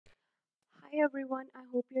everyone, I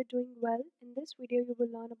hope you're doing well. In this video, you will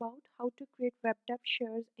learn about how to create WebDAV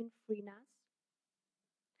shares in FreeNAS.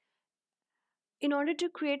 In order to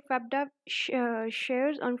create WebDAV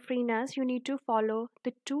shares on FreeNAS, you need to follow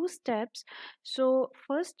the two steps. So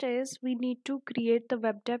first is we need to create the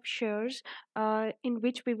WebDAV shares in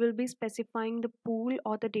which we will be specifying the pool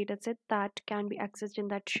or the dataset that can be accessed in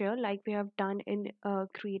that share, like we have done in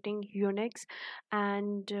creating Unix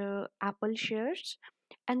and Apple shares.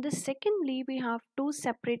 And the secondly, we have to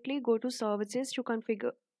separately go to services to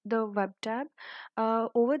configure the WebDAV.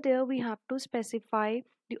 Over there, we have to specify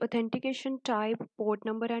the authentication type, port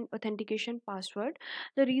number, and authentication password.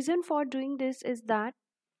 The reason for doing this is that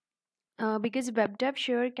because WebDAV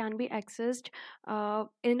share can be accessed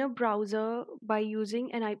in a browser by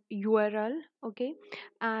using an URL, okay,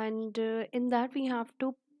 and in that we have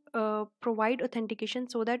to provide authentication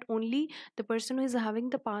so that only the person who is having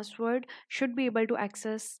the password should be able to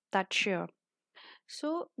access that share.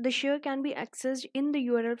 So the share can be accessed in the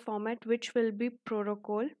URL format, which will be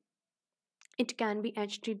protocol. It can be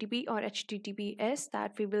HTTP or HTTPS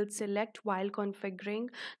that we will select while configuring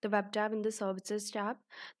the WebDAV in the services tab.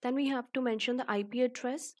 Then we have to mention the IP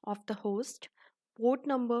address of the host, port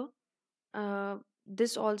number.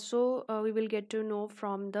 This also we will get to know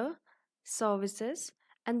from the services.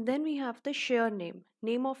 And then we have the share name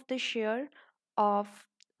of the share of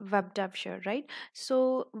WebDAV share, right?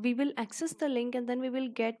 So we will access the link and then we will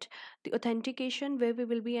get the authentication where we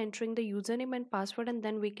will be entering the username and password, and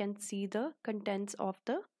then we can see the contents of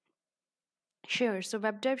the share. So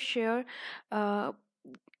WebDAV share uh,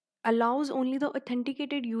 allows only the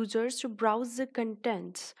authenticated users to browse the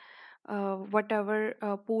contents, whatever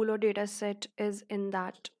pool or data set is in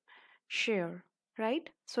that share, right?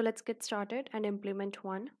 So let's get started and implement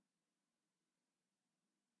one.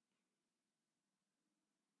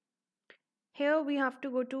 Here we have to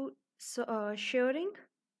go to sharing.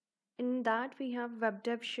 In that we have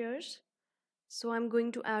WebDAV shares. So I'm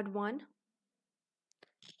going to add one.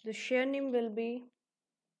 The share name will be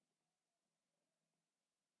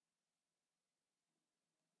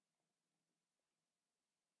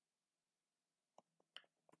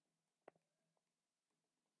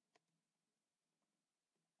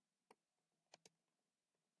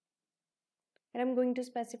and I'm going to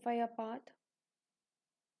specify a path.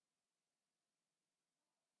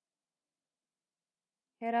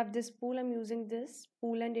 Here I have this pool, I'm using this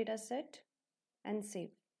pool and data set and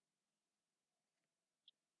save.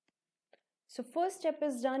 So first step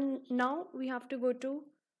is done. Now we have to go to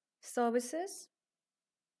services.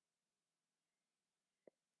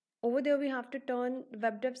 Over there we have to turn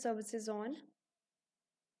WebDAV services on.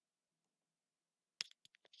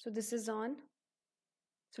 So this is on.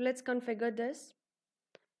 So let's configure this.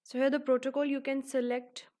 So here the protocol, you can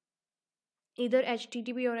select either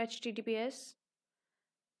HTTP or HTTPS.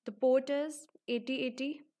 The port is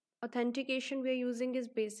 8080. Authentication we are using is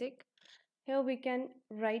basic. Here we can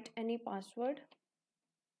write any password.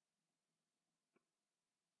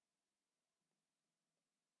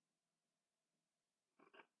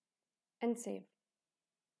 And save.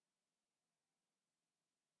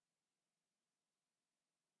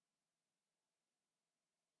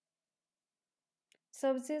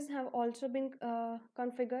 Services have also been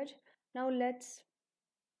configured. Now let's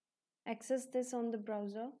access this on the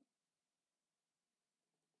browser.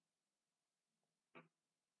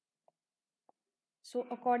 So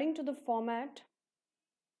according to the format,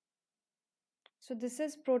 so this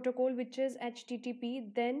is protocol, which is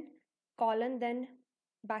HTTP, then colon, then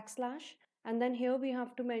backslash, and then here we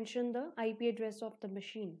have to mention the IP address of the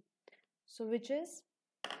machine. So which is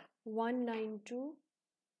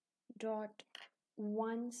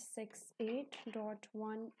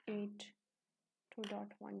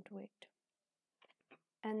 192.168.182.128,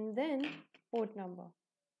 and then port number,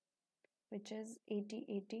 which is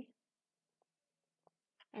 8080,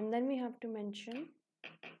 and then we have to mention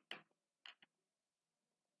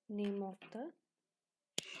name of the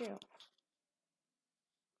share.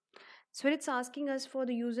 So it's asking us for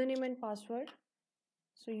the username and password.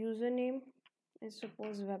 So username is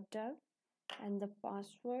suppose WebDAV, and the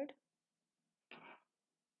password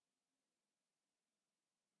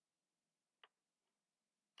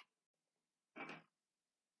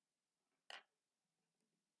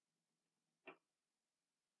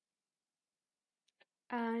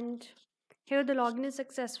and here the login is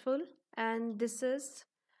successful, and this is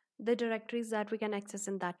the directories that we can access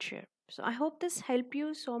in that share. So I hope this helped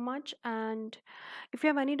you so much, and if you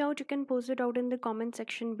have any doubt you can post it out in the comment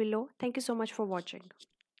section below. Thank you so much for watching.